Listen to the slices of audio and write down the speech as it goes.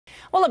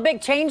Well, a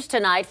big change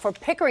tonight for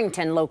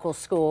Pickerington local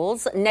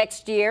schools.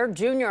 Next year,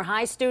 junior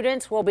high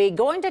students will be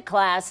going to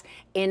class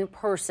in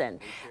person.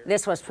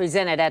 This was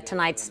presented at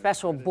tonight's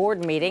special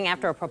board meeting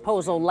after a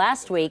proposal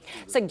last week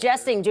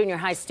suggesting junior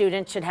high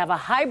students should have a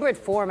hybrid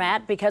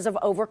format because of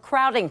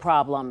overcrowding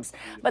problems.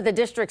 But the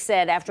district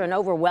said after an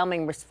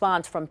overwhelming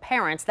response from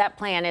parents, that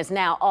plan is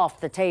now off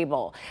the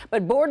table.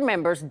 But board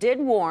members did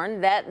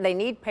warn that they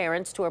need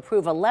parents to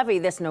approve a levy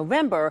this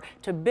November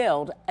to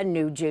build a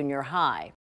new junior high.